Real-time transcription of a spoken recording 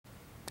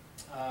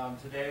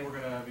Today we're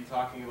going to be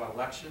talking about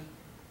election,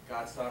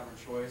 God's sovereign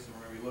choice, and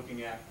we're going to be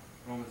looking at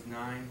Romans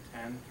 9,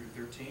 10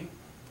 through 13.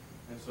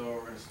 And so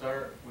we're going to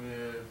start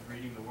with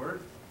reading the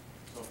Word.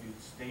 So if you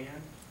stand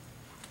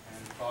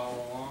and follow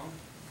along,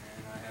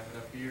 and I have it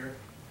up here,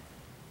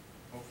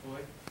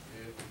 hopefully,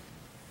 if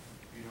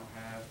you don't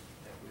have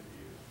it with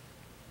you.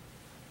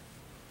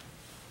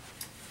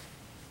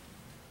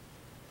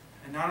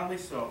 And not only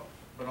so,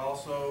 but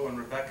also when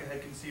Rebekah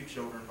had conceived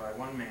children by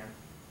one man,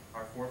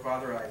 our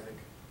forefather Isaac,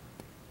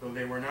 though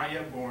they were not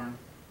yet born,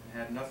 and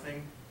had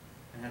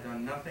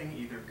done nothing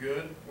either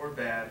good or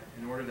bad,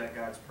 in order that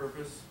God's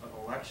purpose of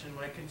election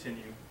might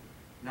continue,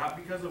 not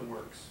because of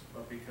works,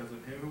 but because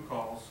of him who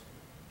calls,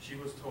 she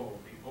was told,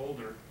 the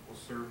older will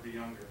serve the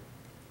younger.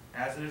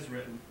 As it is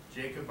written,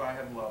 Jacob I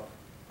have loved,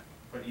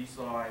 but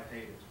Esau I have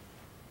hated.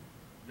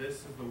 This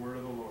is the word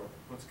of the Lord.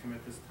 Let's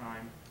commit this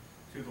time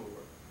to the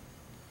Lord.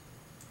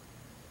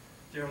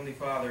 Dear Heavenly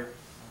Father,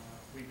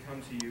 we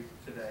come to you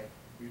today.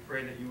 We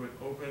pray that you would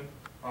open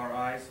our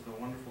eyes to the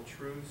wonderful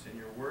truths in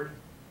your word.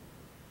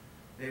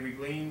 May we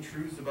glean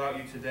truths about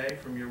you today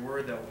from your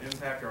word that will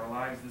impact our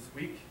lives this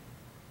week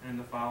and in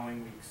the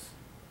following weeks.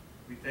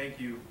 We thank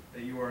you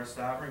that you are a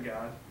sovereign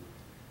God,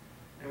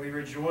 and we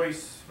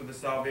rejoice for the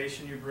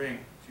salvation you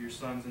bring to your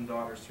sons and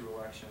daughters through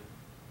election.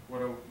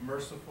 What a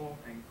merciful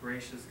and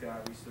gracious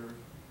God we serve.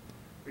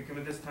 We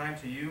commit this time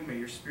to you. May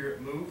your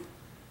Spirit move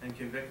and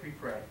convict, we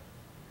pray.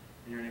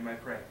 In your name I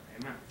pray.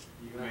 Amen.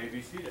 You may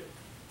be seated.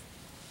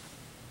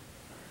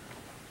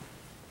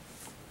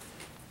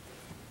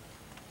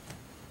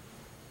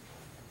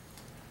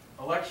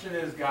 Election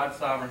is God's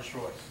sovereign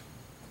choice.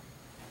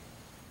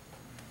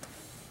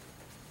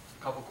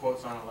 A couple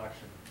quotes on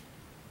election.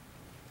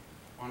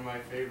 One of my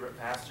favorite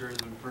pastors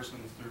and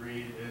persons to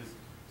read is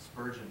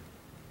Spurgeon.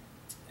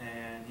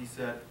 And he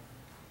said,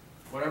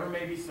 whatever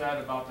may be said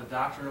about the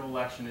doctrine of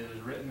election, it is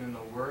written in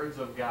the words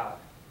of God,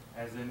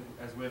 as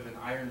with an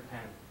iron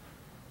pen,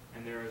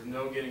 and there is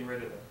no getting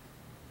rid of it.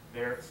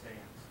 There it stands.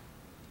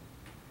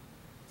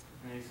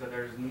 And he said,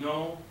 there is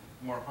no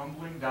more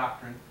humbling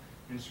doctrine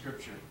in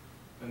Scripture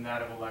than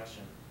that of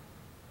election.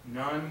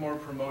 None more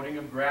promoting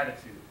of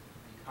gratitude,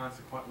 and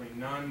consequently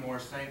none more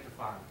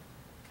sanctifying.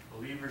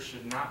 Believers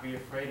should not be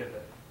afraid of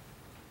it,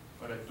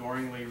 but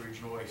adoringly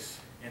rejoice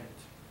in it.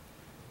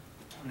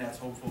 And that's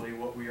hopefully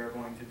what we are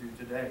going to do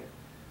today.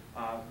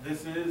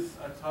 This is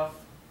a tough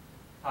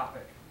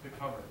topic to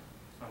cover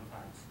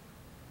sometimes.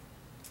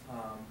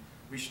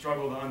 We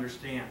struggle to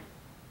understand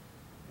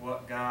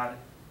what God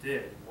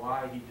did,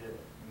 why he did it,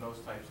 and those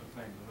types of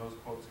things. And those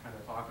quotes kind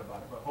of talk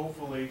about it. But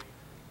hopefully,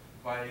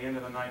 by the end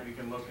of the night, we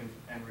can look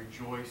and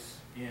rejoice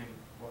in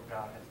what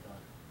God has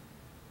done.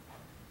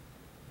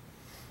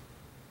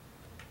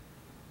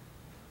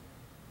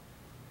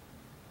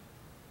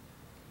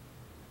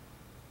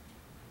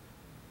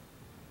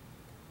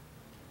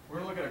 We're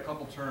going to look at a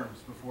couple terms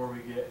before we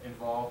get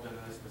involved in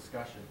this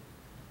discussion,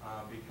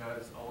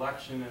 because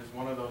election is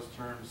one of those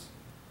terms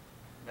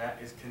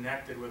that is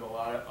connected with a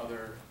lot of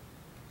other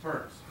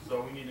terms.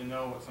 So we need to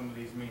know what some of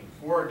these mean.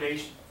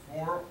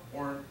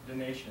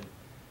 Foreordination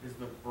is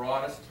the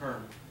broadest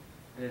term,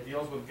 and it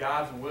deals with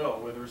God's will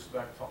with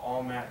respect to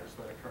all matters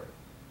that occur,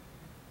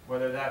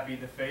 whether that be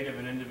the fate of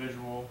an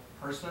individual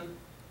person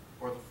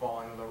or the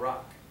falling of the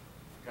rock.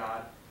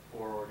 God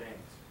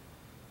foreordains.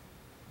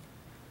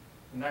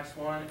 The next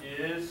one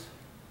is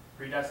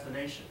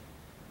predestination,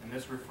 and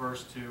this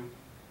refers to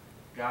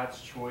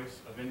God's choice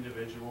of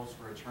individuals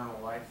for eternal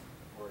life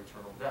or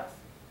eternal death.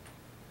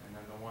 And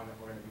then the one that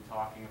we're going to be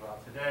talking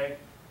about today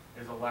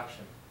is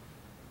election.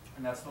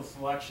 And that's the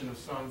selection of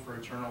some for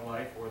eternal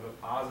life, or the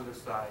positive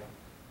side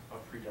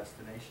of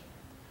predestination.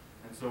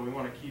 And so we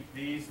want to keep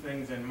these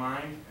things in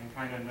mind and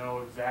kind of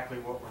know exactly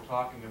what we're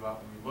talking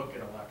about when we look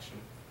at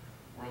election.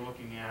 We're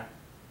looking at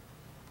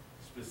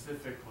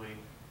specifically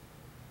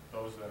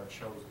those that are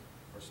chosen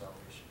for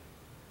salvation.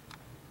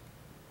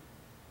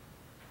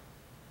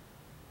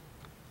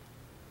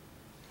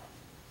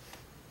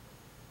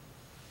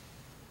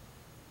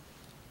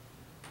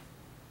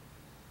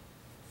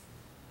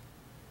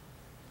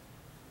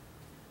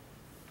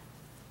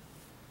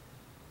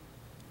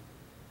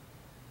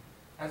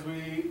 As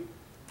we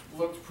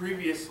looked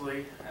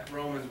previously at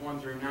Romans 1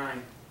 through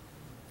 9,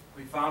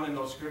 we found in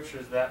those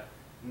scriptures that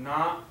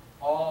not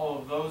all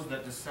of those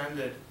that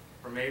descended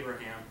from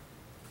Abraham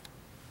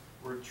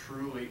were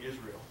truly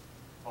Israel.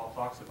 Paul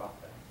talks about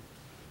that.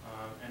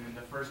 And in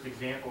the first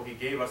example, he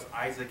gave us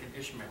Isaac and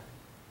Ishmael.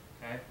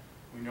 Okay?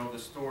 We know the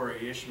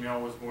story.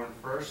 Ishmael was born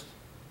first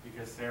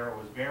because Sarah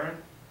was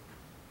barren.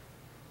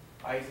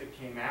 Isaac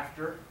came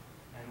after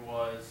and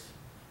was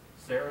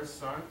Sarah's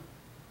son.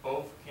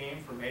 Both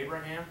came from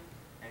Abraham,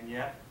 and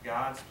yet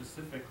God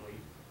specifically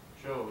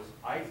chose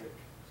Isaac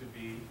to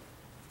be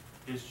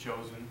his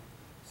chosen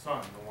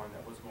son, the one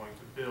that was going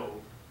to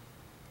build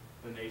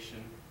the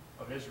nation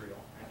of Israel.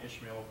 And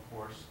Ishmael, of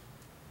course,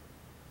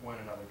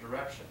 went another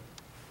direction.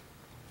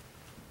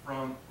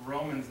 From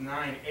Romans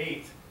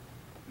 9:8,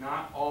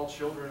 not all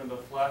children of the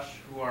flesh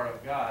who are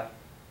of God,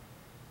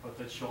 but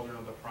the children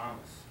of the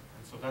promise.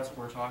 And so that's what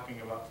we're talking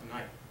about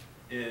tonight,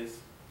 is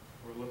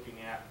we're looking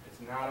at,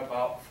 it's not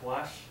about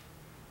flesh,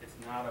 it's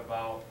not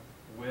about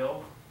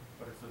will,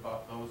 but it's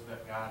about those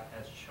that God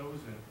has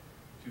chosen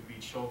to be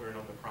children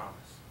of the promise.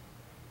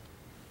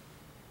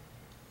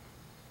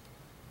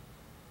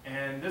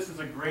 And this is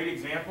a great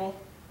example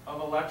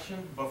of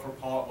election, but for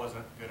Paul it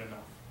wasn't good enough.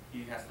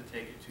 He has to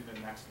take it to the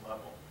next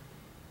level.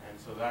 And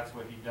so that's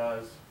what he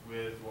does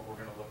with what we're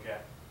going to look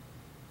at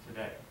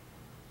today.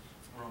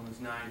 Romans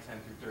 9, 10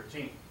 through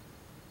 13.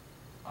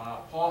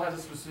 Paul has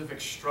a specific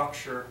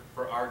structure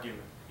for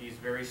argument. He's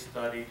very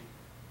studied,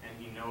 and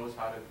he knows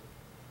how to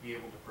be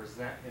able to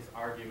present his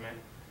argument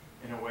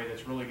in a way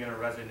that's really going to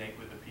resonate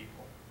with the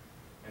people.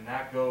 And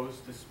that goes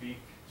to speak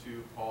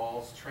to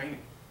Paul's training.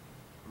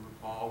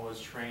 Paul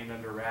was trained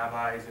under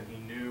rabbis, and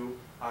he knew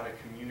how to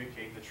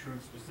communicate the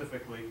truth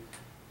specifically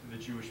to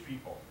the Jewish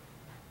people.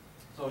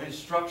 So his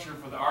structure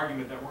for the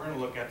argument that we're going to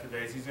look at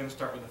today is he's going to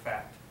start with a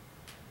fact.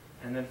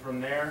 And then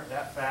from there,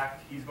 that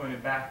fact, he's going to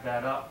back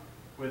that up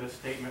with a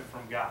statement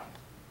from God.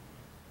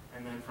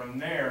 And then from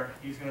there,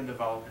 he's going to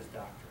develop his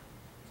doctrine.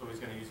 So he's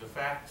going to use a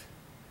fact,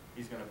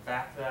 he's going to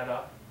back that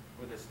up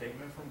with a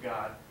statement from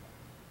God,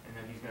 and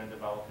then he's going to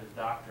develop his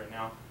doctrine.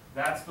 Now,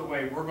 that's the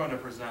way we're going to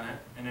present it,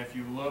 and if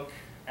you look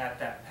at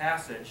that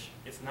passage,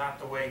 it's not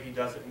the way he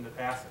does it in the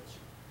passage.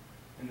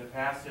 In the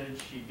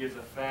passage, he gives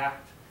a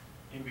fact.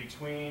 In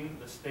between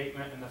the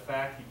statement and the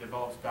fact, he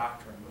develops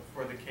doctrine. But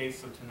for the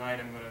case of tonight,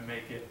 I'm going to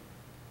make it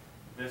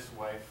this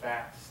way: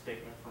 fact,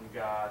 statement from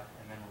God,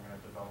 and then we're going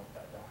to develop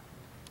that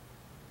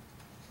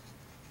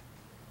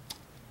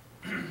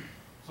doctrine.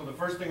 So the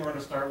first thing we're going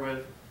to start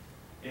with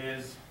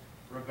is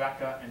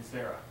Rebecca and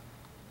Sarah.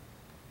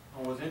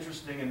 And what's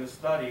interesting in this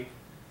study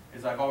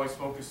is I've always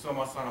focused so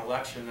much on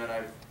election that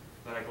I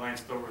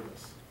glanced over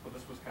this. So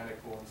this was kind of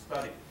cool in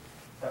study.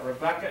 That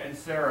Rebecca and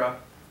Sarah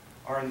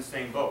are in the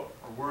same boat,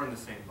 or were in the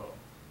same boat.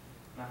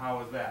 Now how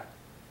was that?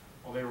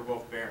 Well, they were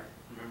both barren.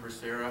 Remember,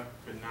 Sarah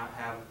could not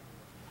have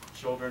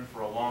children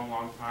for a long,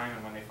 long time,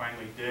 and when they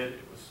finally did,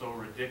 it was so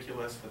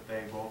ridiculous that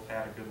they both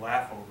had a good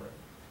laugh over it.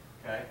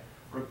 Okay?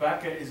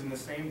 Rebecca is in the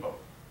same boat.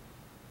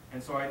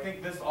 And so I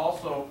think this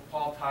also,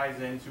 Paul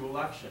ties into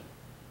election.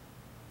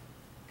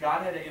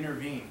 God had to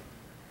intervene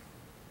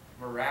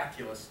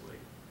miraculously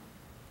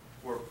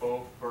for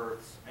both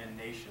births and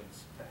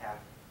nations to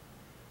happen.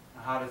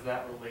 Now, how does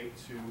that relate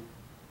to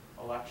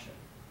election?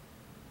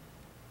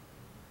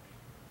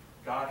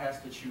 God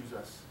has to choose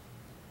us.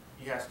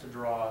 He has to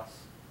draw us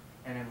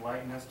and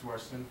enlighten us to our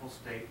sinful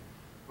state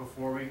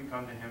before we can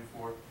come to him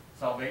for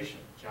salvation.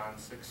 John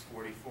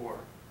 6:44.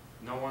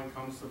 No one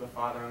comes to the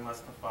Father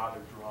unless the Father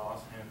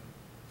draws him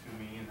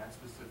to me, and that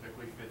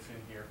specifically fits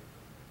in here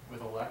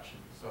with election.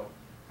 So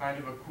kind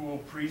of a cool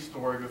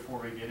pre-story before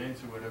we get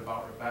into it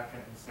about Rebecca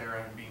and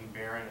Sarah and being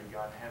barren and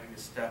God having to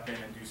step in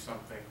and do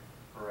something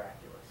miraculous.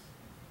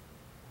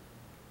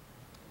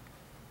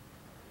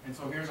 And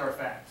so here's our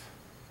fact.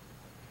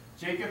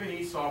 Jacob and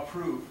Esau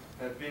prove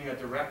that being a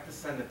direct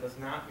descendant does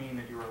not mean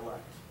that you're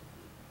elect.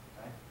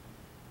 Okay?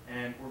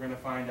 And we're going to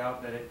find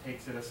out that it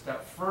takes it a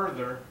step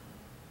further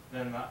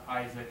than the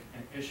Isaac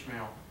and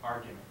Ishmael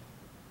argument.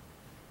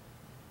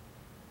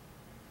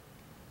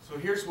 So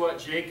here's what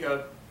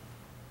Jacob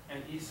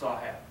and Esau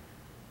had.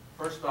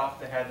 First off,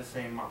 they had the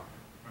same mom.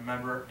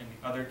 Remember, in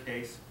the other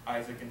case,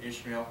 Isaac and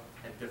Ishmael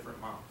had different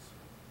moms,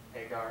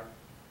 Hagar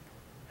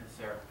and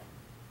Sarah.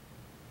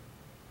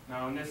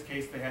 Now, in this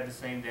case, they had the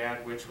same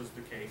dad, which was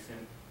the case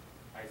in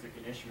Isaac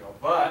and Ishmael.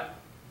 But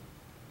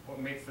what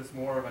makes this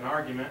more of an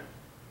argument,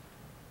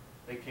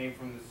 they came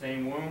from the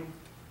same womb,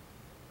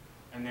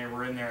 and they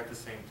were in there at the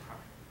same time.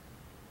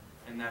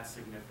 And that's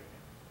significant.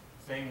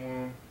 Same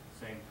womb,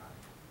 same time.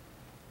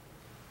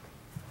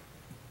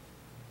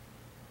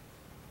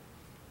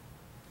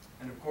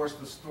 And of course,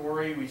 the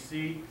story we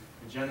see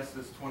in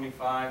Genesis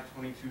 25,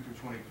 22 through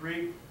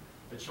 23,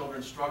 the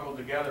children struggled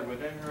together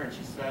within her, and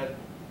she said,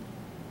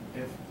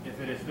 if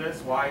it is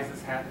this, why is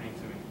this happening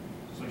to me?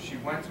 So she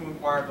went to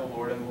inquire of the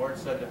Lord, and the Lord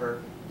said to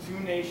her, 2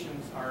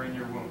 nations are in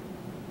your womb,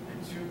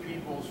 and 2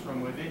 peoples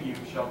from within you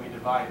shall be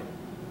divided.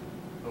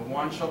 The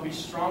one shall be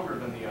stronger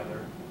than the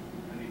other,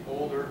 and the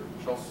older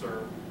shall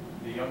serve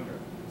the younger.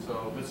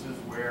 So this is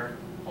where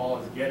Paul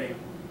is getting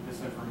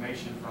this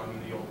information from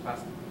in the Old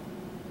Testament.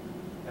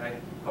 Okay?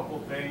 A couple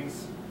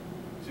things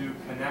to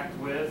connect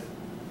with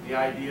the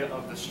idea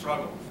of the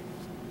struggle.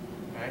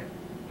 Okay?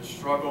 The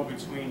struggle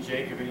between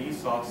Jacob and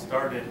Esau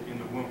started in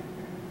the womb.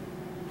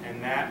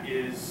 And that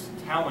is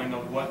telling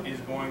of what is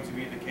going to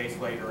be the case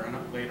later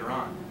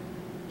on.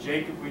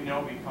 Jacob, we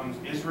know, becomes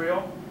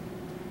Israel.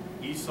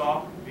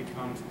 Esau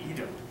becomes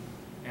Edom.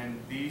 And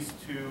these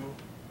two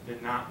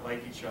did not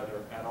like each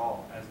other at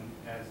all.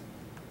 As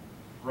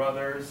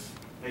brothers,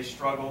 they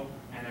struggled,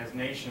 and as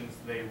nations,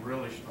 they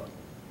really struggled.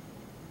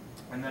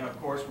 And then, of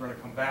course, we're going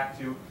to come back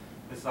to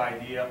this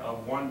idea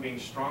of one being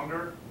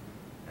stronger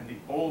and the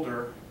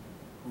older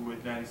who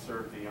would then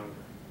serve the younger.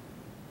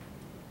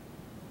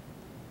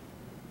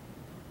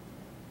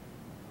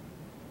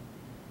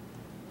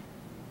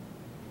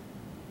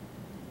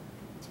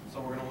 So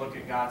we're going to look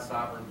at God's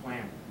sovereign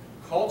plan.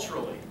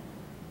 culturally,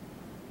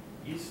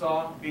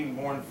 Esau, being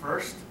born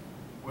first,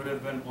 would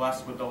have been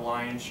blessed with the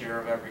lion's share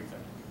of everything.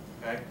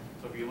 Okay?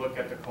 So if you look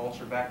at the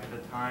culture back at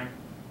the time,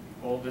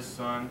 the oldest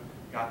son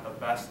got the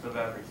best of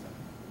everything,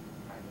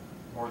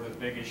 or the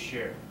biggest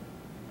share.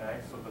 Okay?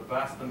 So the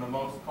best and the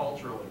most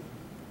culturally.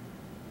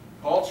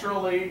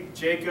 Culturally,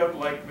 Jacob,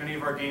 like many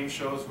of our game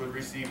shows, would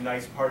receive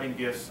nice parting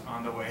gifts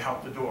on the way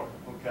out the door.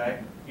 Okay?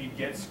 He'd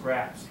get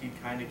scraps. He'd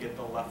kind of get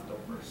the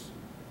leftovers.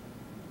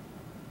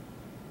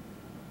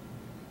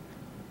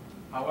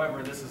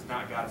 However, this is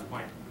not God's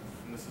plan.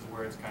 And this is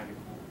where it's kind of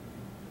cool.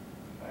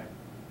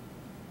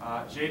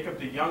 Okay? Jacob,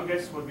 the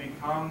youngest, would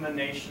become the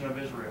nation of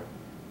Israel.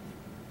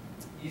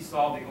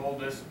 Esau, the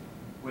oldest,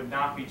 would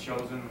not be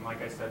chosen, and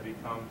like I said,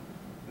 become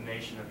the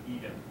nation of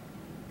Edom.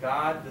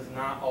 God does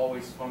not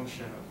always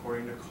function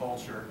according to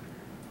culture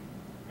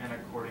and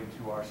according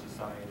to our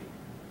society.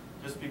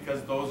 Just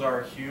because those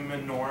are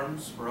human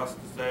norms for us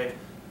to say,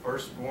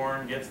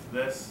 firstborn gets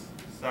this,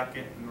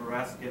 second, and the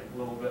rest get a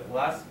little bit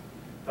less,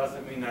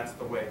 doesn't mean that's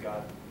the way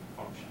God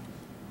functions.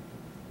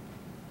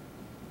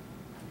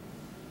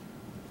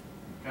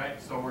 Okay,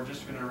 so we're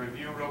just going to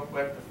review real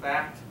quick the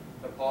fact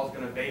that Paul's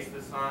going to base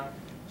this on.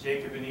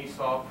 Jacob and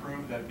Esau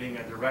prove that being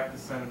a direct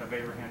descendant of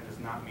Abraham does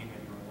not mean that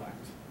you're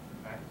elect.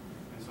 Okay?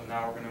 And so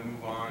now we're going to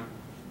move on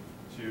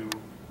to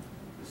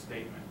the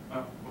statement.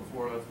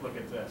 Before, let's look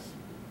at this.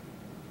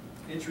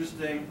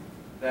 Interesting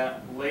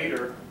that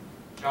later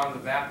John the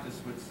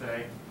Baptist would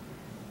say,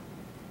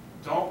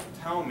 don't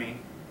tell me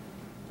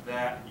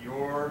that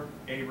you're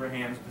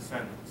Abraham's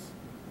descendants.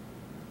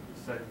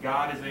 He said,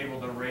 God is able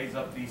to raise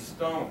up these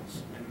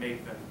stones and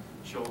make them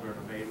children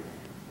of Abraham.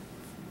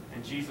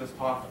 And Jesus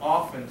talked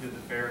often to the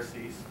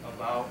Pharisees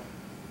about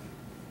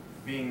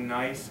being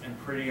nice and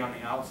pretty on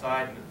the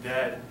outside and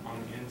dead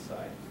on the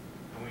inside.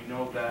 And we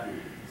know that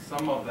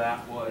some of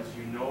that was,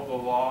 you know the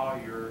law,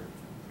 you're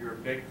a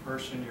big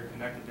person, you're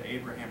connected to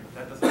Abraham, but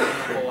that doesn't mean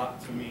a whole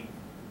lot to me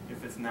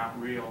if it's not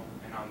real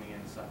and on the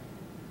inside.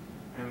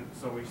 And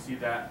so we see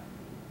that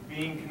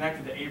being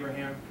connected to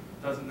Abraham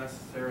doesn't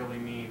necessarily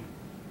mean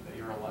that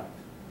you're elect.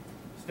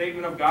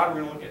 Statement of God,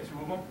 we're going to look at two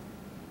of them.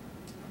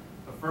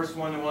 The first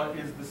one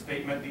is the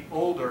statement, the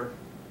older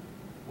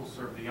will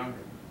serve the younger.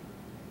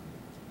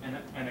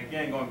 And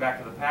again, going back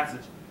to the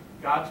passage,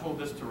 God told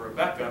this to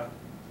Rebekah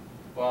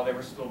while they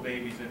were still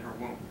babies in her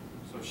womb.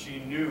 So she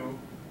knew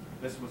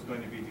this was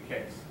going to be the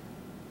case.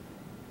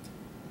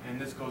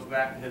 And this goes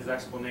back to his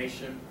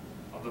explanation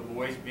of the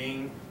boys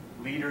being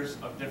leaders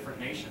of different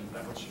nations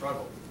that would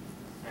struggle.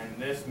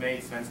 And this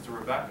made sense to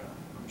Rebekah.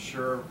 I'm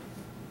sure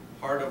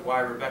part of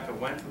why Rebekah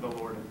went to the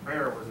Lord in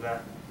prayer was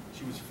that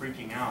she was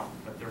freaking out,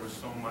 that there was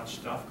so much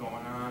stuff going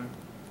on.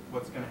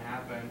 What's going to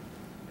happen?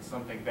 Is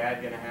something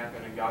bad going to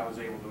happen? And God was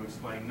able to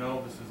explain,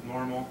 no, this is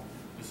normal.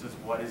 This is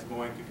what is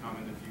going to come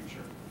in the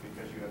future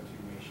because you have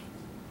two nations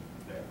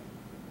there.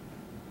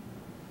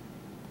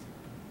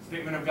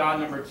 Statement of God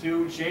number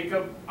 2,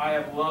 Jacob I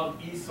have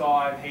loved, Esau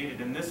I have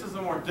hated. And this is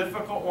a more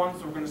difficult one,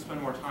 so we're going to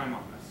spend more time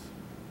on this.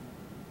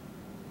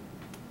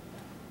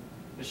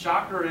 The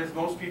shocker is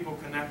most people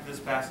connect this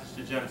passage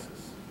to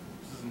Genesis.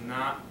 This is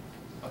not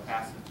a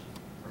passage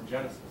from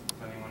Genesis.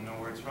 Does anyone know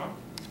where it's from?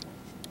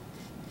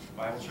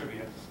 Bible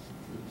trivia.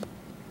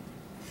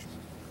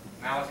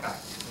 Malachi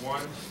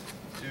 1,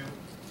 2,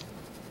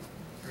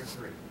 or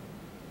 3.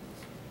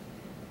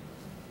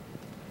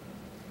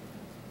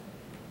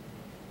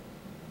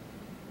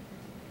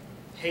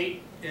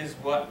 Hate is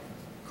what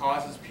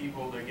causes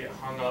people to get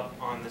hung up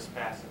on this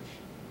passage.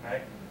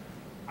 Okay?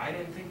 I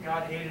didn't think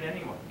God hated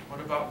anyone. What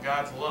about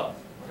God's love?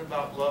 What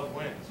about love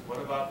wins? What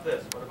about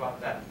this? What about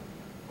that?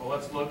 Well,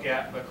 let's look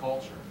at the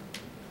culture.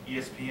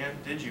 ESPN,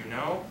 did you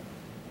know?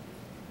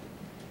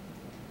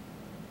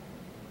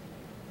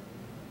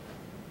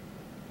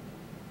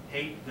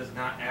 Hate does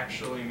not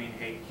actually mean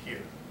hate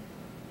here.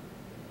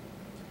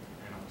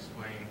 And I'll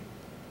explain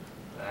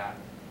that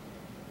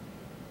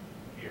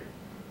here.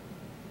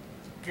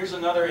 Here's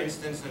another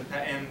instance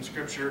in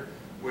Scripture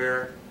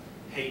where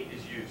hate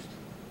is used.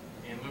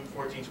 In Luke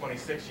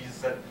 14:26, Jesus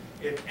said,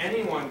 if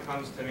anyone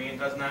comes to me and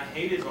does not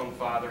hate his own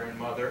father and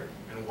mother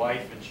and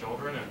wife and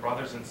children and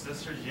brothers and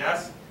sisters,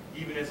 yes,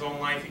 even his own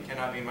life, he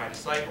cannot be my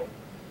disciple.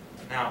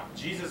 Now,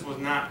 Jesus was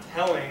not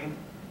telling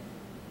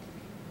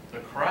the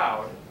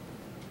crowd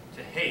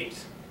to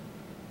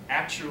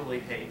actually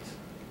hate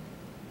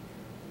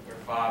their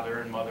father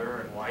and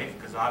mother and wife,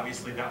 because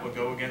obviously that would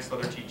go against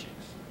other teachings.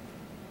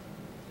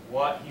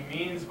 What he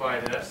means by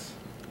this,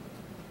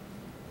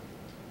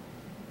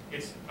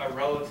 it's a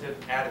relative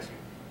attitude.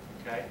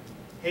 Okay?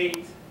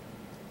 Hate,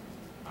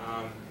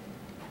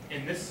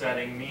 in this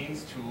setting,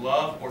 means to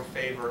love or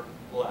favor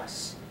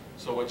less.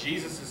 So what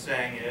Jesus is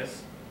saying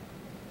is,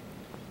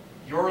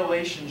 your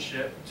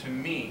relationship to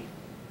me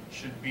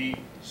should be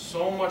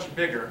so much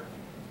bigger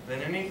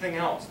than anything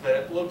else that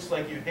it looks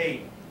like you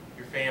hate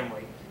your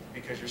family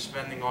because you're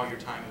spending all your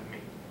time with me.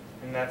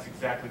 And that's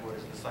exactly what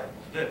his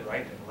disciples did,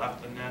 right? They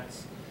left the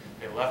nets,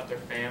 they left their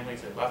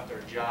families, they left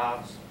their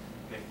jobs,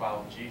 and they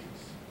followed Jesus.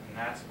 And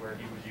that's where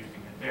he was using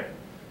it there.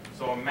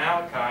 So in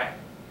Malachi,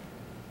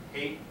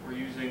 hate we're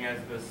using as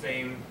the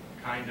same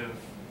kind of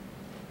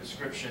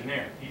description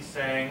there. He's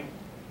saying,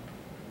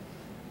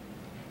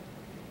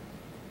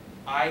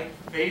 I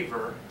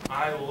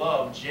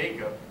love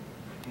Jacob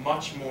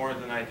much more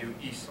than I do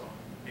Esau,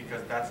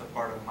 because that's a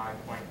part of my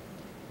plan.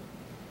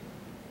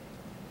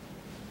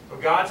 So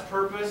God's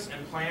purpose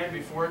and plan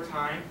before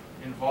time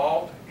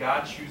involved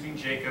God choosing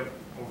Jacob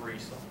over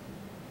Esau.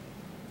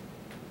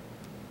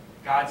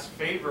 God's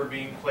favor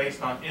being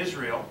placed on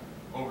Israel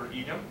over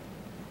Edom.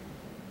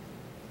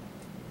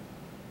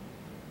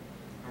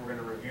 And we're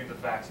going to review the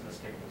facts of the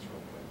statements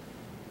real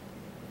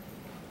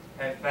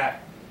quick. In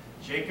fact,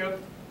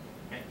 Jacob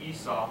and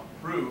Esau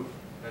prove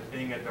that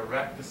being a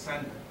direct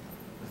descendant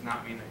does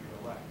not mean that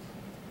you're elect.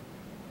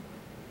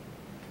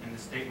 In the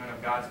statement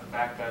of God's to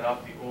back that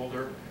up, the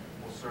older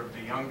will serve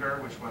the younger,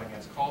 which went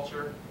against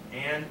culture.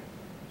 And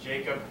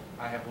Jacob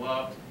I have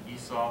loved,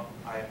 Esau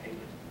I have hated.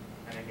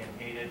 And again,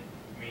 hated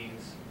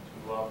means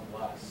to love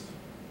less.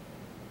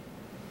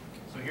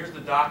 So here's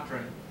the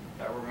doctrine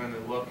that we're going to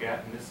look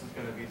at, and this is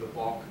going to be the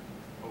bulk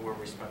of where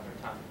we spend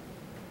our time.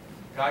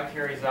 God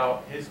carries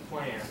out His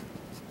plan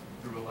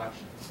through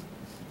election.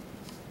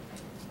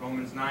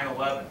 Romans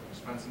 9:11, we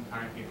spend some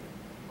time here.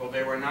 Though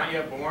they were not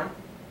yet born,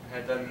 and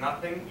had done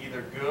nothing,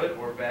 either good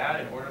or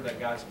bad, in order that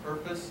God's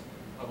purpose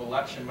of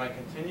election might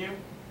continue,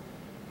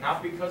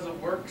 not because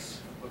of works,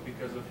 but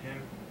because of Him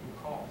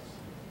who calls.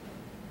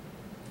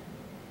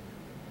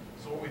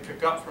 So what we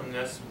pick up from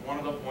this, one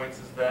of the points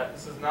is that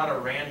this is not a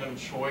random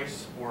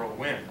choice or a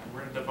whim.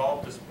 We're going to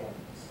develop this point.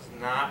 This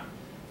is not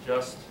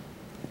just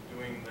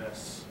doing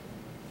this.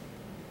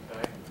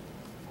 Okay?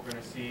 We're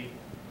going to see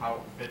how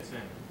it fits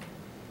in.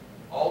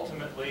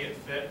 Ultimately, it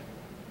fit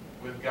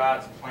with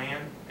God's plan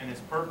and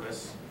His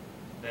purpose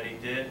that He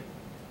did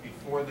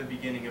before the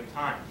beginning of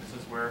time.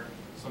 This is where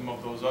some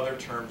of those other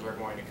terms are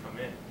going to come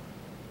in.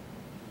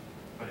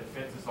 But it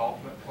fits His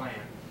ultimate plan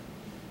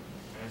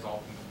and His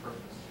ultimate purpose.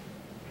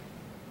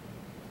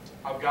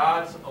 How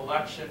God's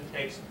election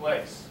takes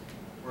place.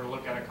 We're going to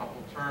look at a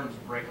couple terms,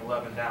 break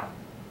 11 down.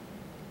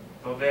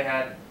 Though they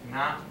had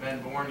not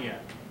been born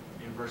yet,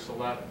 in verse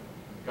 11.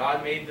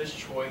 God made this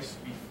choice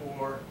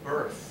before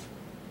birth.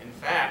 In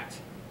fact,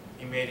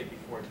 He made it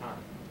before time.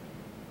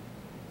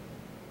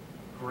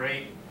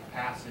 Great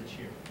passage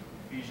here.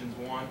 Ephesians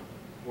 1,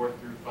 4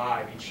 through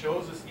 5. He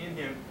chose us in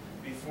Him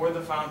before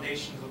the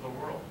foundations of the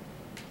world,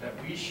 that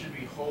we should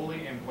be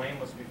holy and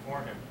blameless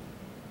before Him.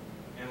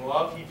 In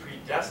love, He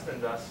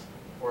predestined us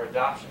for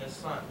adoption as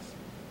sons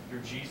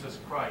through Jesus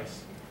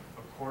Christ,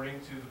 according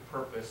to the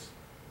purpose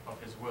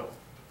of His will.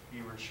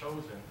 We were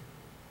chosen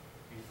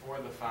before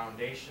the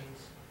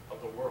foundations of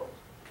the world.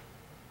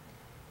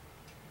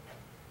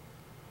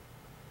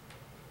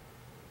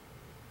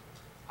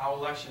 How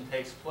election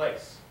takes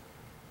place.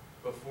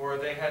 Before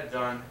they had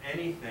done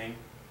anything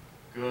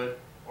good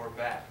or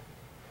bad.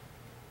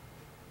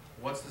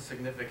 What's the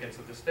significance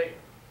of this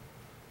statement?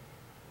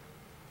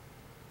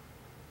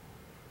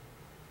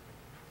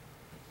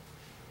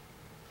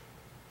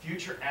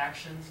 Future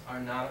actions are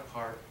not a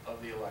part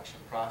of the election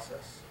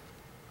process.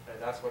 Okay,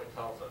 that's what it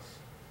tells us.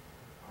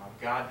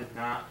 God did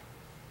not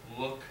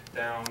look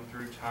down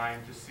through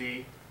time to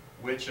see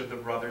which of the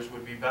brothers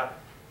would be better.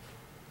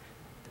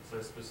 It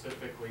says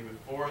specifically,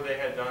 before they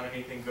had done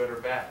anything good or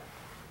bad.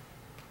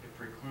 It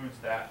precludes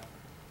that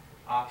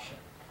option.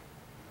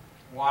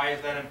 Why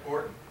is that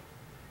important?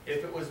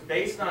 If it was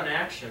based on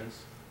actions,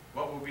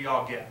 what would we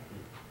all get?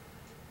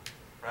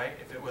 Right?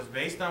 If it was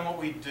based on what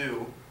we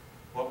do,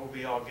 what would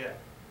we all get?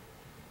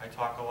 I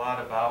talk a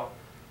lot about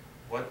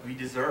what we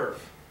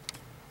deserve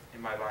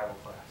in my Bible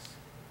class.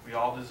 We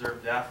all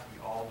deserve death.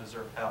 We all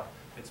deserve hell.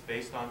 If it's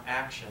based on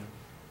action,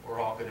 we're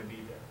all going to be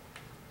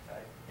there.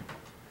 Okay?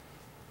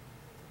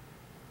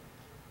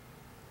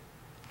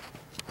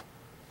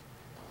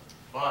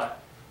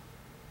 But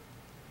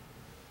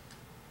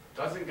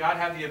doesn't God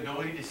have the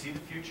ability to see the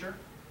future?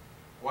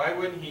 Why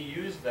wouldn't He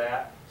use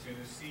that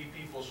to see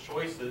people's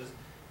choices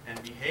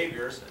and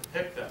behaviors and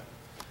pick them?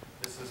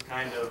 This is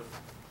kind of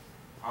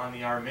on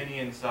the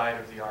Arminian side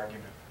of the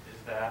argument,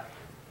 is that,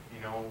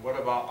 what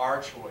about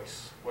our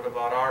choice? What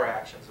about our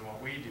actions and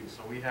what we do?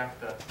 So we have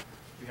to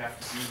do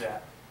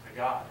that to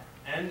God.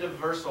 End of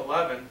verse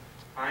 11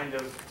 kind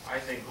of, I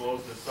think,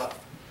 blows this up.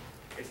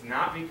 It's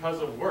not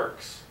because of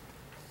works,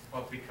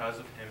 but because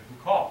of Him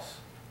who calls.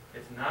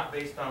 It's not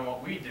based on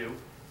what we do.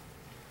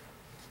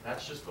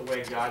 That's just the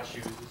way God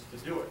chooses to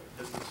do it.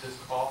 This is His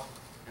call,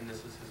 and this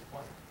is His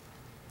plan.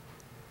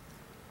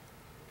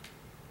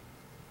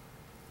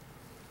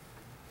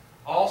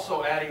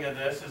 Also adding to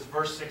this is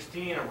verse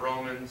 16 of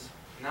Romans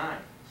 9.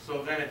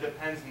 So then it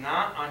depends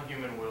not on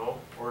human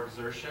will or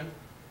exertion,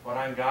 but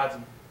on God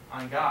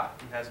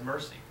who has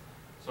mercy.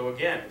 So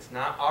again, it's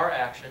not our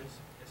actions,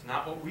 it's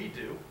not what we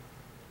do,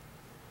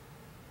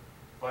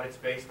 but it's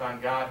based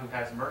on God who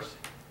has mercy.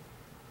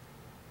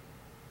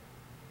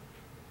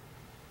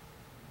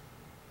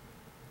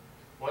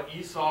 What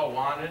Esau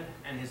wanted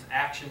and his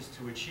actions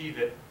to achieve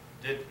it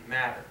didn't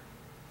matter.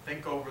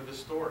 Think over the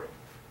story.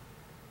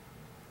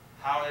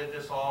 How did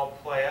this all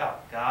play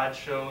out? God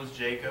chose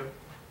Jacob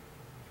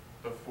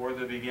before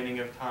the beginning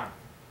of time.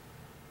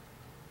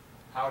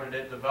 How did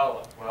it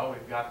develop? Well,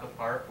 we've got the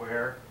part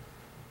where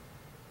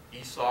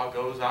Esau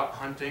goes out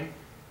hunting,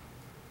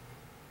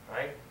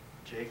 right?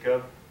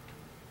 Jacob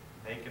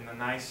making the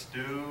nice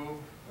stew,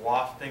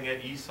 wafting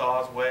it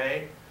Esau's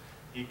way.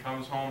 He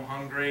comes home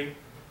hungry,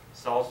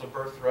 sells the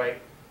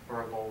birthright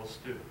for a bowl of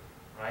stew,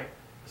 right?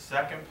 The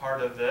second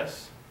part of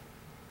this,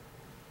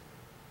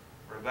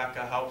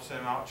 Rebekah helps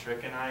him out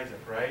tricking Isaac,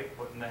 right?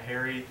 Putting the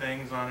hairy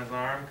things on his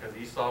arm because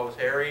Esau was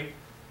hairy.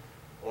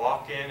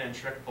 Walk in and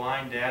trick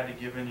blind dad to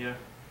giving you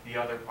the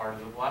other part of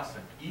the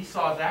blessing.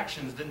 Esau's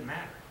actions didn't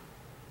matter.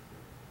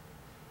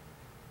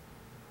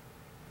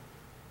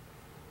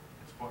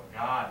 It's what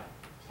God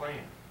planned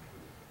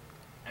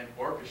and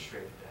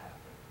orchestrated to happen.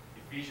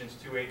 Ephesians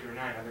 2:8-9,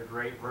 another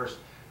great verse.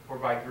 For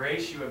by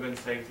grace you have been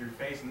saved through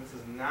faith, and this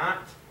is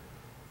not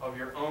of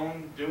your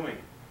own doing.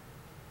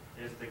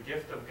 It is the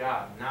gift of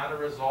God, not a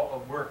result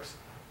of works,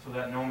 so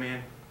that no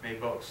man may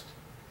boast.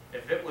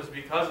 If it was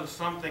because of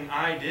something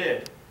I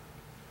did,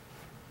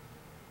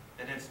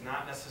 then it's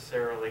not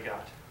necessarily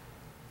God.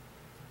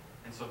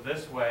 And so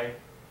this way,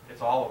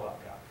 it's all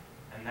about God.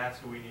 And that's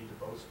who we need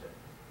to boast in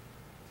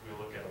as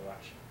we look at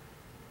election.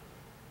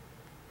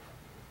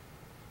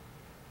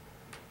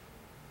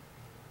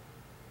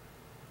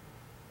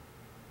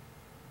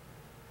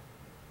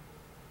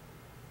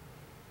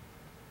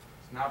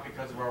 Not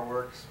because of our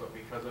works, but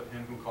because of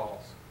him who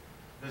calls.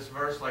 This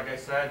verse, like I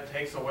said,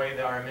 takes away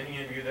the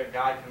Arminian view that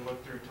God can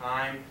look through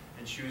time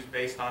and choose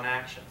based on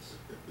actions.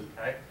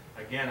 Okay?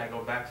 Again, I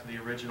go back to the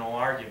original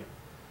argument.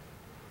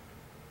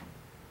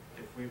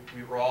 If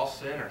we were all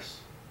sinners,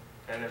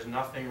 okay, there's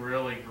nothing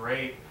really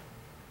great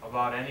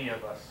about any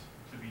of us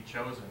to be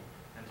chosen.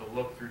 And to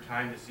look through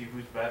time to see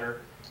who's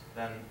better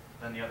than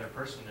the other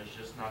person is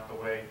just not the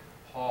way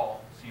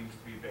Paul seems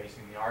to be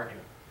basing the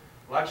argument.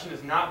 Election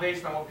is not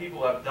based on what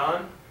people have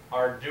done,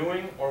 are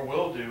doing, or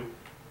will do,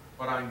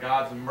 but on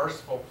God's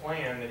merciful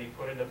plan that he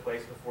put into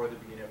place before the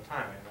beginning of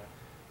time. And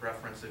I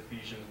reference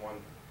Ephesians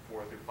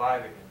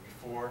 1:4-5 again.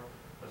 Before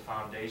the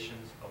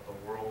foundations of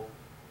the world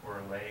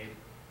were laid,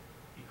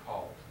 he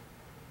called.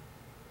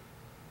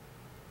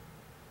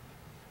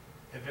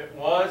 If it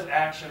was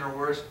action or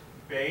works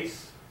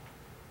based,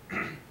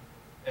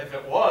 if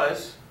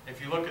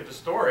you look at the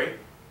story,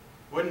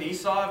 wouldn't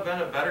Esau have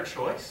been a better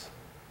choice?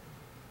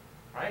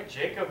 Right?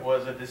 Jacob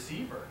was a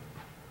deceiver.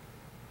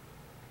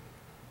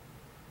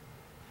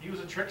 He was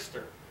a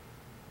trickster.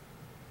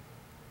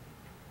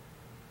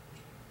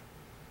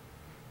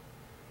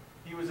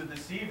 He was a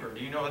deceiver.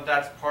 Do you know that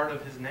that's part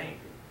of his name?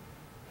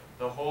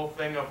 The whole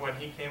thing of when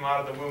he came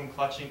out of the womb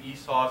clutching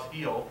Esau's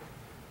heel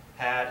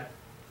had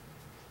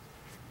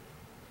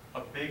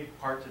a big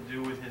part to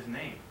do with his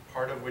name,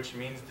 part of which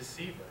means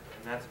deceiver.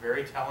 And that's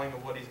very telling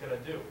of what he's going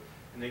to do.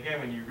 And again,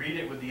 when you read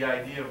it with the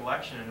idea of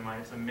election in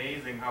mind, it's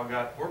amazing how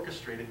God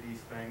orchestrated these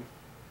things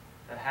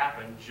that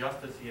happened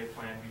just as he had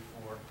planned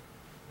before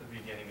the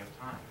beginning of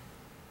time.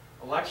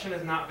 Election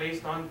is not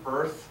based on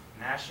birth,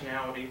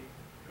 nationality,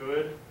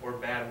 good or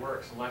bad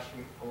works.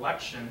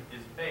 Election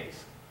is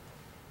based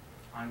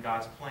on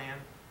God's plan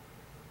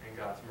and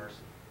God's mercy.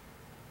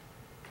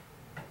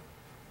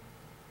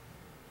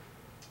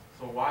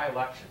 So why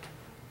election?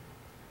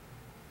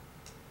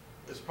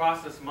 This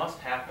process must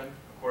happen,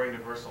 according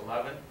to verse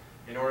 11,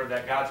 in order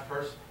that God's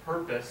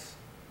purpose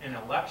in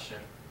election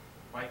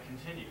might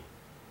continue.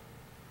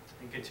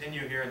 And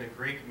continue here in the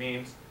Greek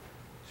means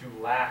to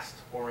last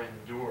or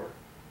endure.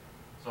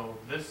 So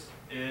this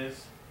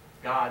is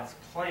God's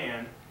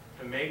plan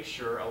to make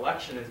sure,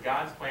 election is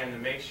God's plan to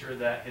make sure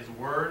that his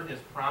word, his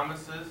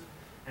promises,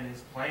 and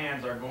his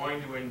plans are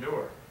going to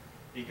endure.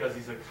 Because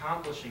he's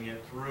accomplishing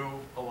it through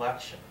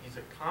election. He's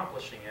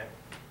accomplishing it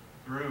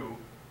through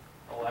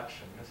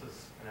election. This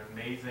is an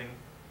amazing,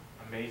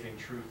 amazing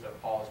truth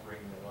that Paul is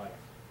bringing to life.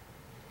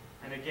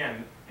 And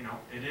again,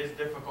 it is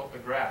difficult to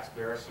grasp.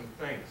 There are some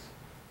things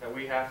that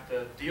we have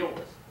to deal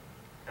with,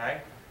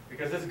 okay?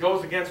 Because this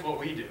goes against what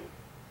we do.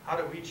 How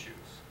do we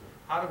choose?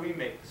 How do we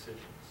make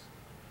decisions?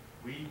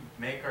 We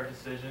make our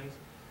decisions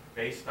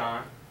based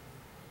on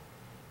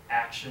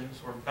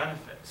actions or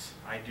benefits.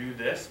 I do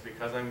this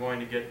because I'm going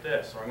to get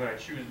this, or I'm going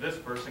to choose this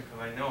person because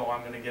I know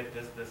I'm going to get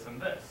this, this, and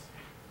this.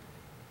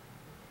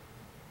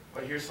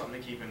 But here's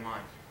something to keep in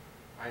mind.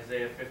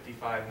 Isaiah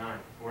 55:9.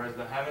 Whereas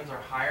the heavens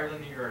are higher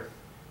than the earth,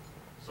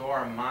 so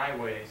are my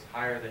ways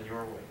higher than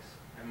your ways,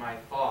 and my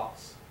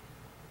thoughts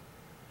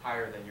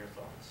higher than your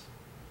thoughts.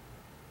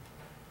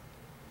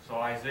 So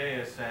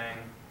Isaiah is saying,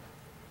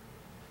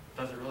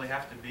 does it really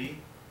have to be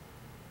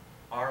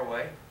our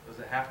way? Does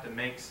it have to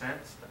make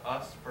sense to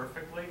us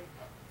perfectly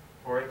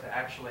for it to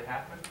actually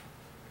happen?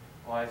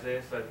 Well,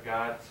 Isaiah said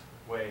God's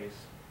ways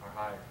are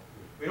higher.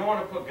 We don't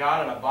want to put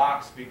God in a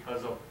box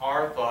because of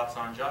our thoughts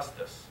on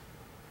justice.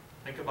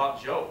 Think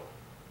about Job.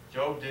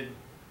 Job did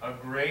a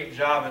great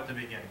job at the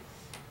beginning,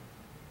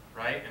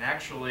 right? And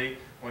actually,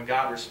 when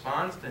God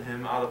responds to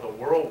him out of the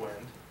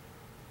whirlwind,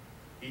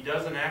 he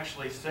doesn't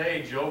actually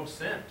say Job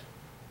sinned.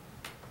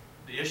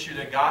 The issue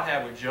that God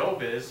had with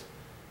Job is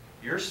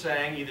You're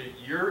saying either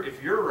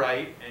if you're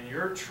right and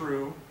you're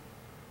true,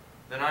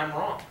 then I'm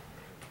wrong.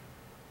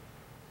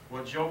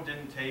 What Job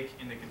didn't take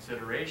into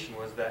consideration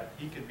was that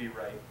he could be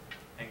right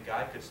and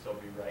God could still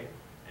be right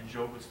and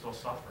Job would still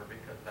suffer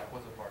because that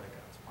was a part of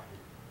God's plan.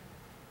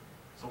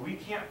 So we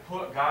can't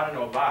put God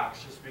into a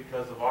box just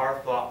because of our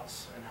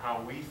thoughts and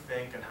how we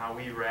think and how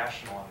we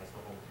rationalize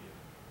the whole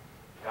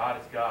view. God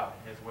is God,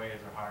 and His ways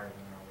are higher than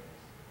our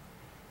ways.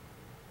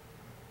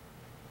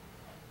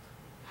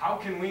 How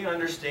can we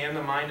understand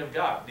the mind of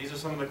God? These are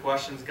some of the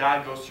questions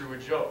God goes through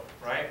with Job,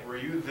 right? Were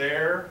you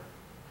there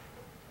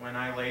when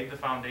I laid the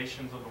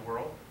foundations of the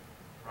world,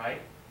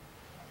 right?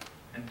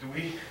 And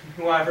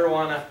do I ever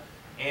want to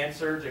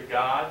answer to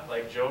God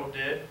like Job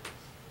did,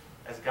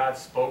 as God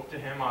spoke to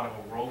him out of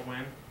a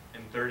whirlwind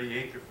in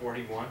 38 through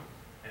 41,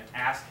 and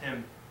asked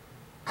him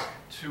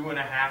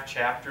 2.5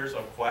 chapters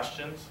of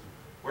questions?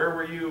 Where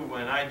were you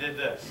when I did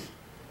this?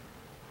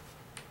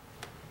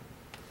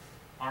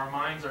 Our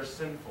minds are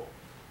sinful,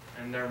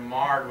 and they're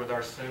marred with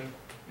our sin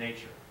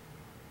nature.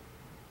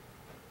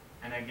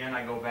 And again,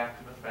 I go back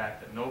to the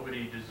fact that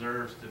nobody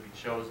deserves to be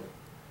chosen,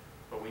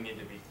 but we need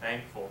to be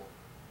thankful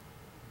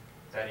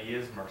that He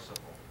is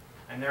merciful.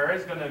 And there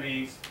is going to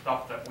be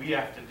stuff that we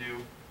have to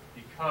do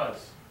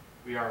because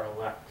we are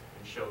elect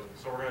and chosen.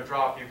 So we're going to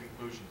draw a few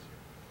conclusions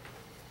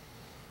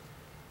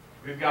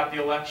here. We've got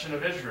the election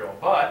of Israel,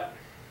 but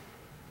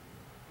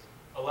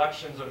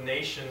elections of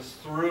nations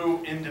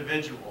through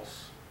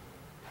individuals.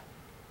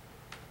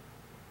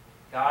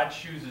 God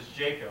chooses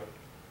Jacob,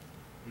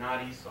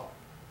 not Esau.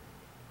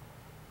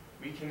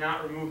 We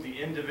cannot remove the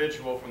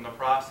individual from the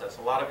process.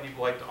 A lot of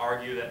people like to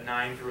argue that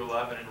 9 through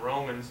 11 in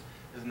Romans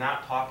is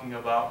not talking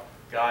about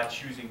God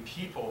choosing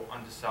people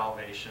unto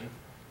salvation,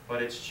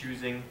 but it's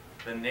choosing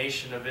the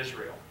nation of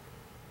Israel.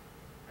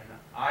 And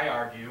I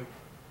argue,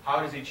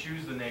 how does He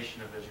choose the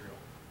nation of Israel?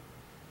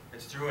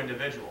 It's through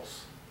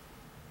individuals.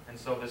 And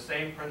so the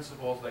same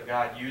principles that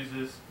God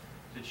uses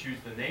to choose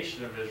the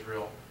nation of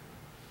Israel,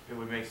 it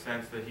would make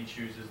sense that He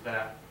chooses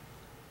that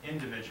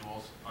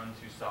individuals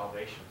unto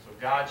salvation. So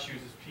God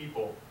chooses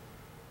people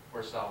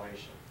for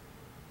salvation.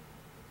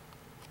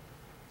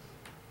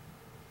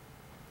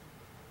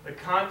 The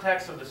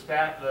context of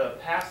the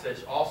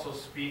passage also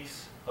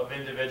speaks of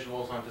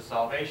individuals unto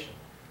salvation.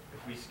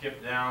 If we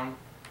skip down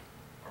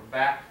or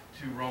back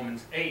to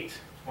Romans 8,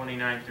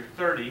 29 through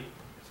 30,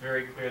 it's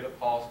very clear that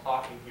Paul's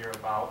talking here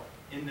about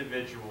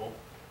individual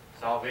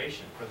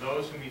salvation. For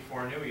those whom He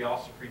foreknew, He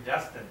also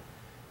predestined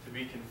to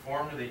be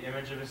conformed to the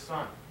image of His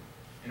Son,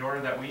 in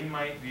order that we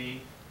might be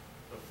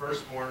the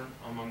firstborn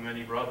among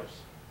many brothers.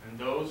 And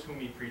those whom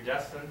He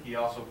predestined, He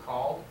also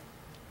called.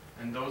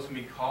 And those whom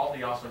He called,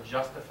 He also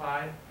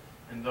justified.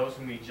 And those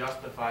whom He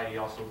justified, He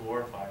also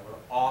glorified. What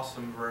an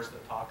awesome verse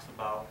that talks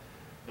about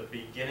the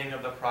beginning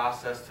of the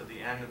process to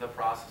the end of the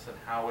process and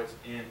how it's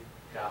in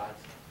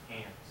God's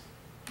hands.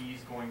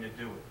 He's going to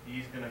do it.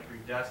 He's going to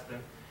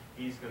predestine.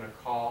 He's going to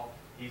call.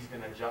 He's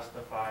going to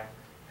justify.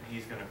 And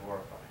He's going to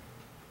glorify.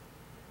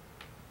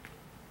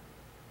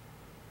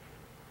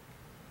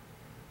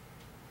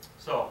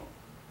 So,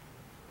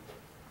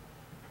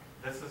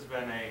 this has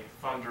been a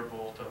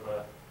thunderbolt of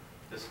a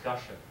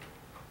discussion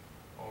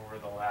over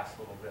the last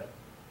little bit.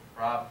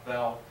 Rob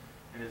Bell,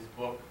 in his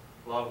book,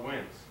 Love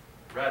Wins,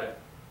 read it.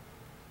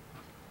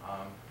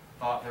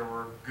 Thought there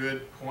were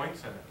good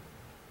points in it.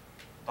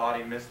 Thought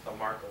he missed the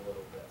mark a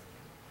little bit.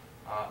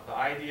 The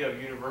idea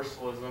of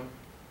universalism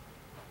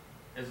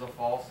is a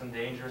false and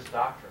dangerous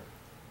doctrine.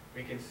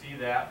 We can see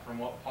that from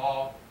what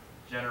Paul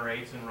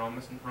generates in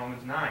Romans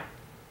 9.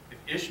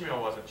 If Ishmael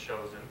wasn't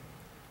chosen,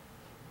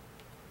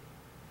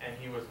 and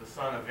he was the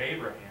son of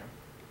Abraham,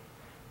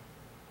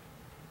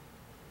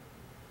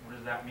 what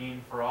does that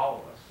mean for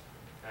all of us?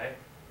 Okay?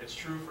 It's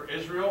true for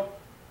Israel.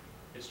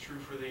 It's true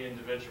for the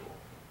individual.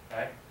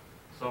 Okay?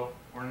 So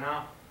we're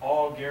not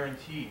all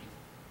guaranteed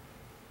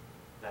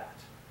that.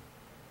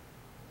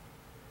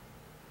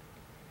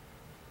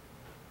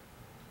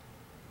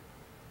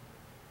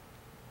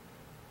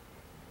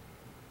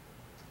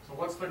 So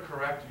what's the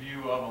correct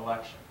view of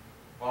election?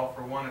 Well,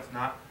 for one, it's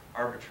not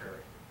arbitrary.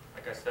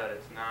 Like I said,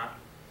 it's not,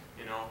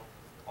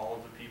 all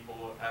of the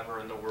people ever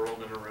in the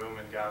world in a room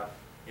and God,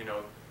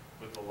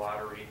 with the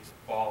lottery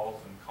balls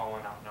and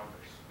calling out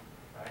numbers.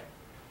 Right?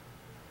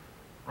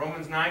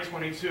 Romans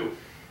 9:22.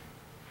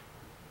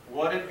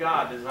 What did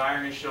God,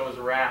 desiring to show His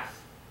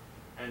wrath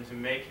and to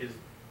make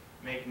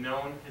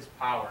known His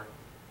power,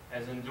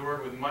 has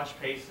endured with much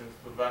patience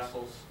the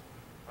vessels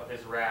of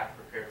His wrath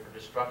prepared for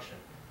destruction,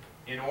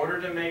 in order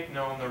to make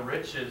known the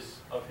riches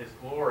of His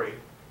glory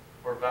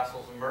for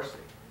vessels of mercy,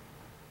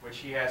 which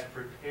He has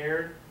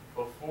prepared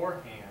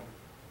beforehand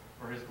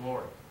for His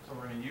glory. So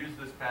we're going to use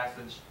this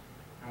passage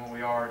and what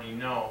we already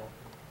know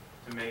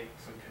to make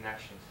some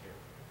connections here.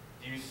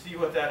 Do you see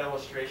what that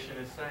illustration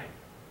is saying?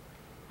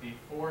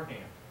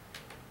 Beforehand.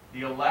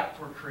 The elect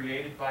were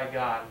created by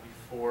God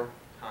before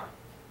time.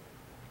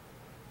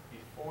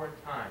 Before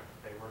time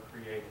they were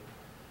created.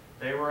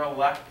 They were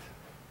elect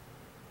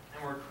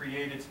and were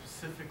created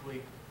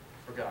specifically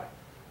for God.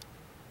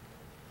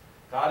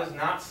 God is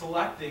not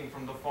selecting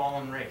from the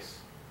fallen race.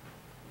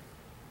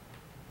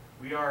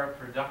 We are a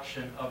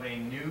production of a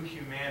new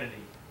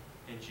humanity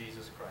in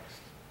Jesus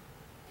Christ.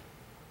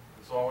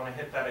 And so I want to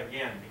hit that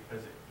again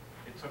because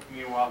it took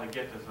me a while to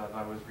get this as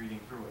I was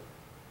reading through it.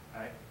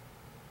 Okay?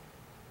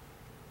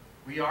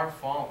 We are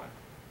fallen.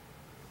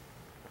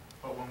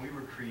 But when we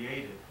were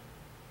created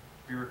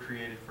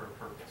for a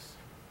purpose.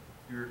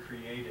 We were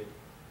created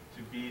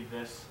to be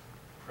this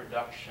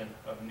production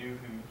of new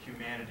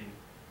humanity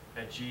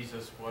that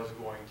Jesus was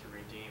going to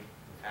redeem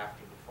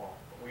after the fall.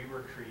 But we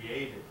were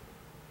created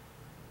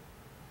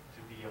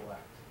to be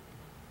elect.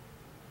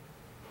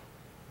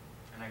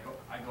 And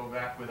I go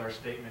back with our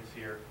statements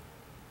here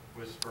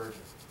with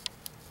Spurgeon.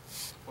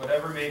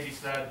 Whatever may be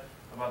said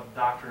about the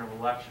doctrine of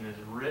election is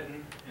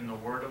written in the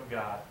Word of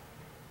God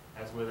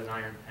as with an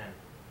iron pen.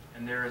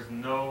 And there is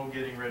no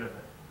getting rid of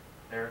it.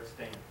 There it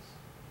stands.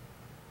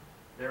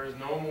 There is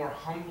no more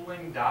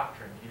humbling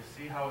doctrine. You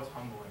see how it's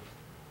humbling?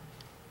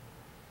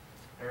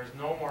 There is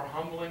no more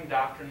humbling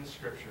doctrine in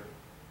Scripture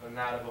than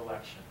that of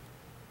election.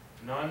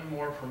 None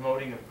more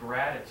promoting of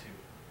gratitude,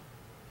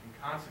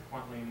 and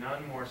consequently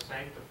none more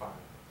sanctifying.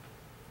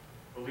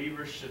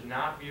 Believers should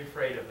not be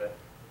afraid of it,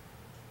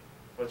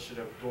 but should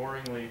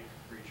adoringly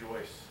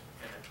rejoice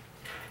in it.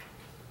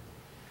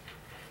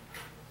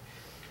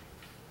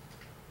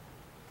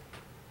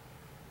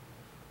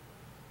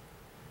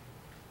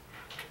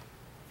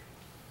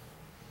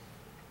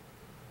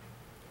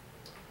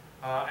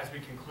 As we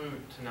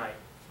conclude tonight,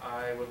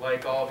 I would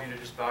like all of you to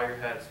just bow your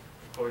heads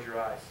and close your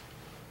eyes.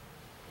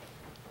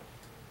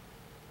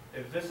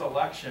 If this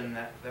election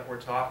that we're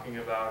talking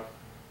about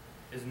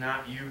is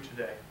not you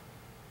today,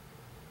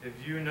 if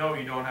you know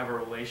you don't have a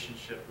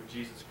relationship with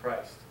Jesus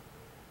Christ,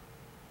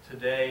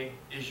 today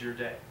is your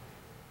day.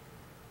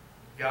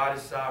 God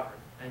is sovereign,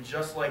 and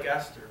just like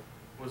Esther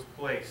was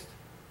placed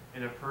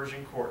in a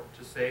Persian court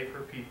to save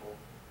her people,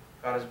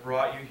 God has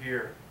brought you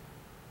here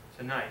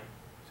tonight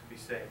to be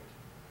saved.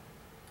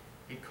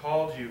 He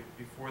called you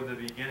before the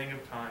beginning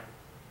of time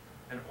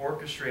and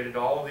orchestrated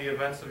all of the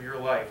events of your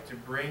life to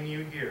bring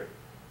you here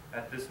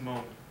at this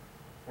moment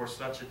for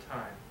such a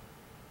time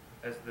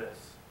as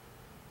this.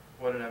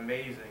 What an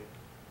amazing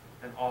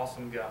and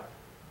awesome God.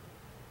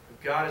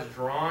 If God has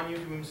drawn you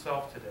to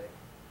Himself today,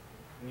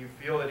 and you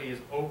feel that He has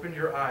opened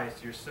your eyes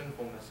to your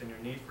sinfulness and your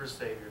need for a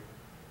Savior,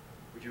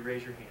 would you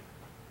raise your hand?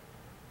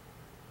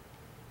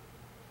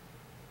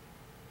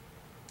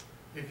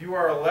 If you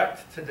are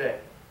elect today,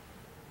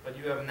 but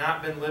you have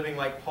not been living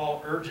like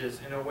Paul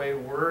urges in a way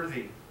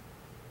worthy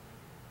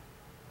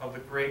of the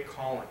great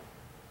calling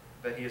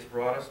that he has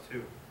brought us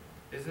to,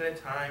 isn't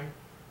it time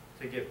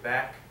to get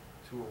back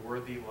to a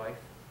worthy life?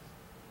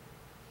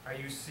 Are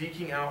you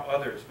seeking out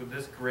others with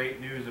this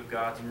great news of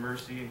God's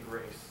mercy and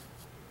grace?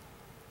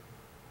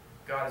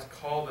 God has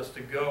called us to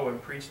go and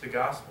preach the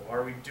gospel.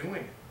 Are we doing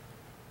it?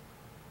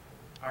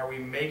 Are we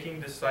making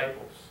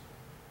disciples?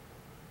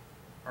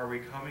 Are we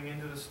coming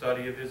into the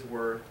study of His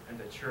Word and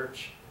the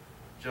church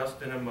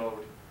just in a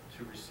mode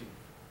to receive?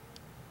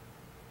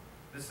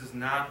 This is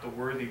not the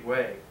worthy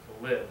way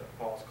to live that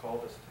Paul's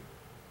called us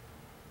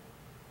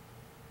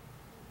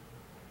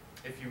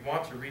to. If you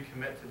want to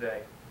recommit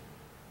today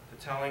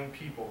to telling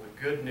people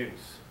the good news,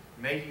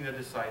 making the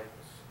disciples,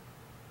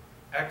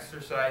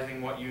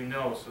 exercising what you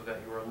know so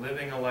that you are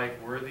living a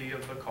life worthy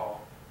of the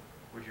call,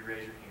 would you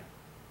raise your hand?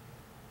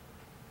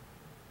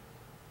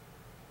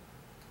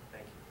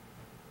 Thank you.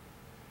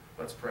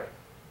 Let's pray.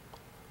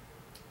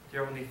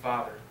 Dear Heavenly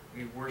Father,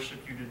 we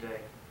worship you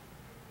today.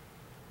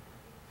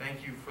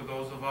 Thank you for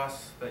those of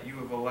us that you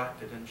have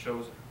elected and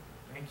chosen.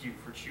 Thank you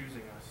for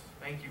choosing us.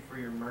 Thank you for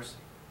your mercy.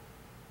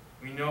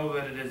 We know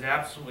that it has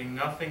absolutely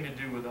nothing to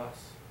do with us.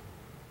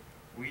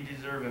 We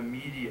deserve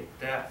immediate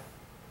death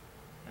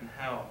and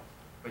hell,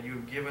 but you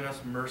have given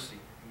us mercy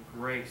and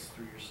grace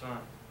through your Son.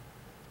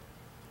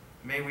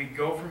 May we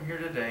go from here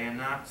today and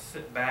not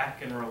sit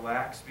back and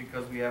relax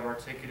because we have our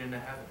ticket into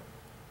heaven.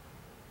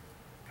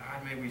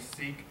 God, may we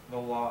seek the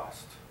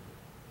lost.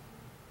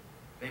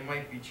 They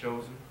might be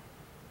chosen,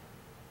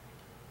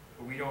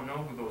 but we don't know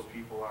who those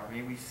people are.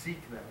 May we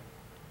seek them.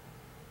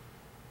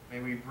 May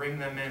we bring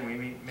them in.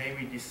 May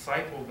we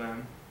disciple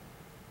them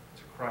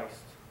to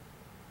Christ.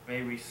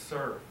 May we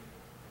serve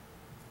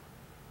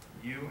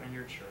you and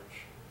your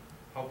church.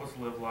 Help us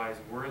live lives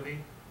worthy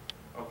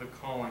of the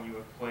calling you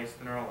have placed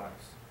in our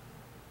lives.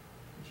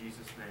 In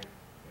Jesus' name,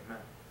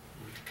 amen.